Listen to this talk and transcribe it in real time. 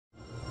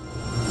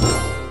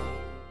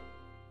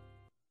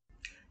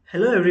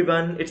Hello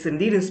everyone, it's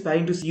indeed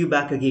inspiring to see you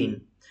back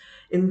again.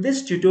 In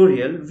this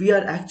tutorial, we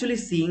are actually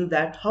seeing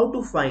that how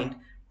to find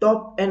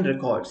top n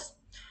records.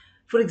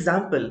 For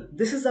example,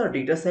 this is our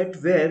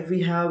dataset where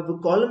we have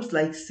columns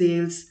like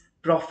sales,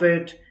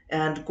 profit,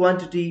 and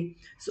quantity.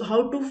 So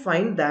how to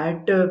find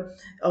that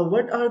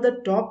what are the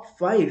top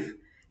 5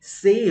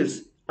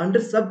 sales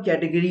under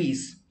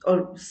subcategories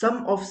or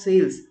sum of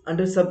sales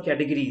under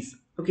subcategories.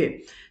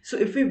 Okay, so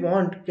if we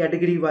want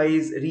category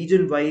wise,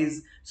 region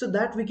wise, so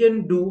that we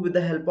can do with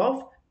the help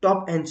of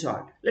top n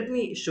chart. Let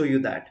me show you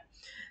that.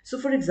 So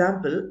for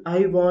example,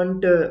 I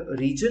want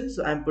region,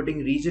 so I'm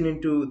putting region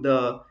into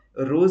the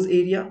rows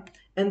area,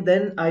 and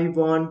then I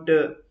want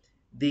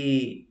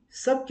the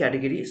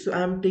subcategory, so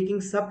I'm taking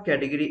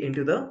subcategory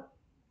into the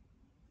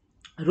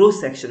row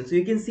section. So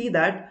you can see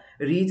that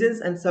regions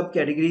and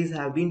subcategories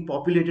have been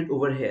populated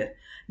over here.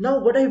 Now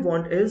what I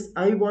want is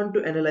I want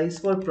to analyze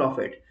for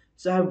profit.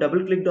 So I have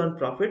double clicked on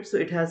profit, so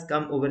it has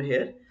come over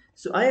here.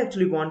 So I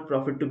actually want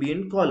profit to be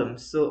in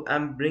columns, so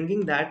I'm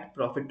bringing that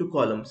profit to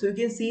column. So you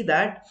can see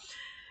that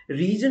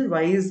region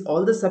wise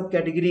all the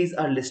subcategories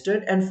are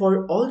listed, and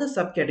for all the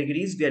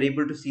subcategories we are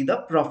able to see the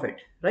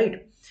profit,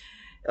 right?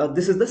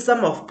 This is the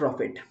sum of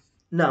profit.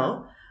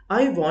 Now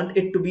I want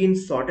it to be in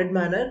sorted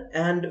manner,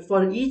 and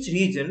for each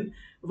region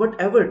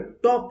whatever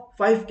top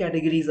 5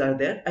 categories are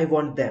there, I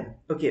want them,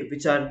 okay,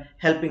 which are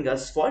helping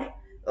us for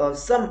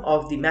sum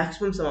of the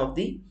maximum sum of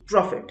the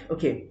profit.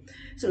 Okay,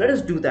 so let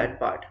us do that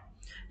part.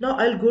 Now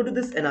I'll go to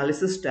this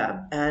analysis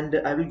tab and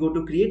I will go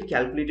to create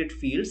calculated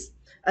fields.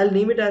 I'll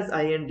name it as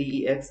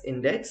index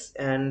index,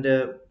 and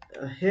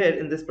here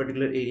in this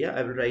particular area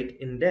I will write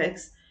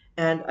index,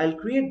 and I'll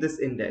create this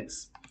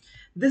index.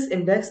 This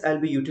index I'll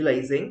be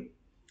utilizing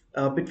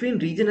between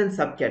region and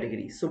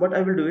subcategory. So what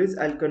I will do is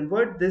I'll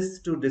convert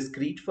this to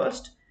discrete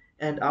first,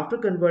 and after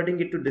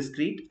converting it to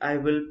discrete I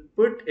will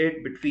put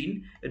it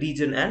between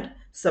region and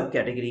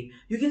subcategory.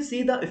 You can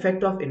see the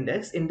effect of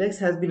index. Index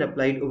has been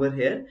applied over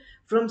here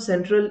from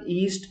central,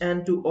 east,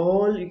 and to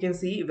all you can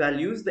see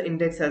values. The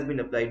index has been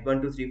applied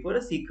 1 2 3 4,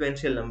 a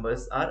sequential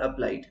numbers are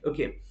applied.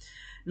 Okay,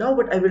 now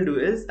what I will do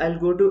is I'll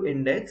go to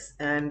index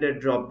and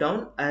drop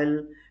down.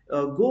 I'll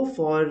go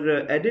for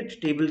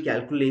edit table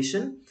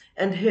calculation,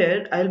 and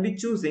here I'll be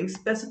choosing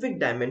specific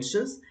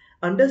dimensions.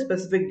 Under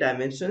specific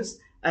dimensions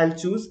I'll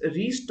choose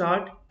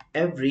restart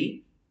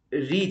every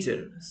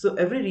region. So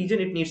every region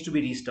it needs to be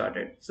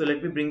restarted. So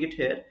let me bring it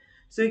here.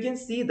 So you can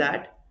see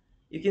that,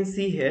 you can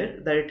see here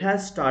that it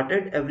has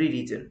started every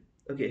region.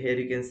 Okay, here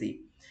you can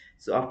see.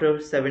 So after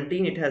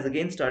 17 it has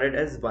again started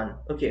as 1.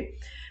 Okay,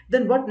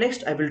 then what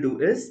next I will do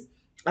is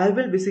I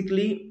will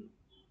basically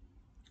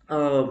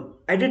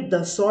edit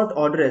the sort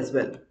order as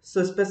well.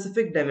 So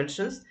specific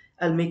dimensions,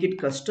 I'll make it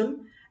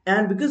custom.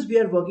 And because we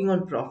are working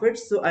on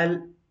profits, so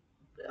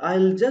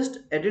I'll just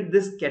edit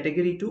this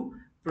category to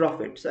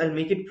profit. So I'll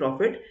make it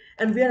profit,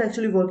 and we are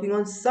actually working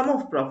on sum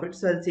of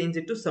profits. So I'll change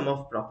it to sum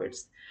of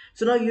profits.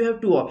 So now you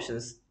have two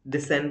options,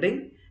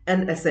 descending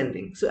and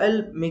ascending. So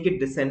I'll make it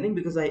descending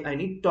because I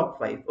need top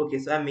 5. Okay,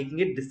 so I'm making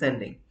it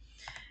descending,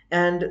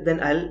 and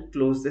then I'll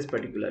close this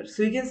particular.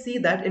 So you can see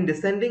that in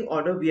descending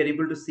order we are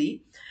able to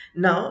see.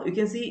 Now you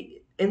can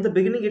see in the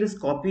beginning it is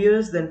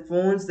copiers, then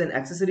phones, then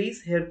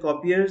accessories. Here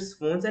copiers,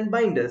 phones, and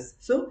binders.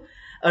 So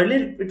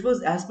earlier it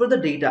was as per the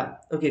data.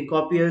 Okay,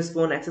 copiers,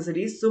 phone,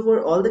 accessories. So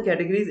for all the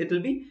categories it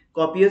will be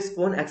copiers,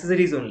 phone,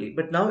 accessories only,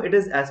 but now it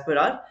is as per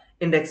our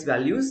index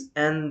values,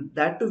 and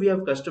that too we have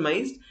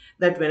customized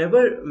that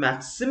whenever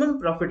maximum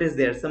profit is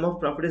there, sum of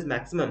profit is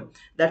maximum,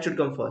 that should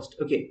come first.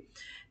 Okay,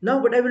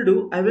 now what I will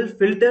do, I will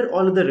filter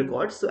all of the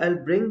records. So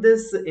I'll bring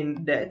this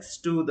index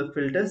to the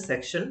filter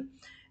section,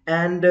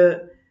 and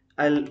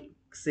I'll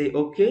say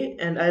okay,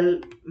 and I'll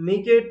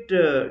make it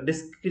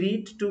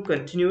discrete to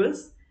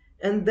continuous,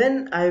 and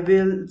then I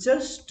will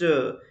just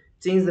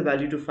change the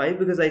value to 5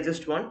 because I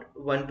just want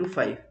 1 to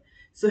 5.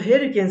 So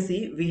here you can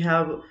see we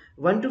have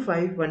 1 to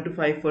 5, 1 to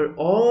 5 for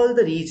all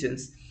the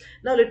regions.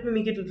 Now let me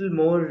make it a little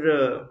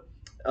more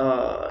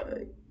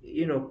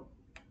you know,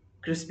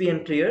 crispy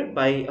and clear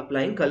by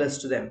applying colors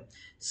to them.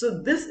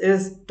 So this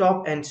is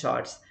top end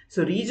charts.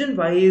 So region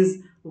wise,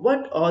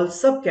 what all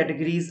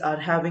subcategories are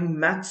having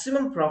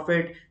maximum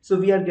profit. So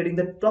we are getting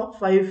the top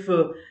 5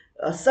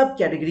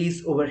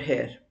 subcategories over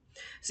here.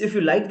 So if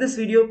you like this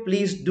video,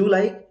 please do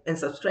like and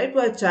subscribe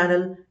to our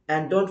channel,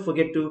 and don't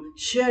forget to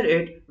share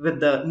it with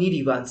the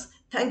needy ones.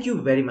 Thank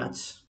you very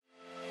much.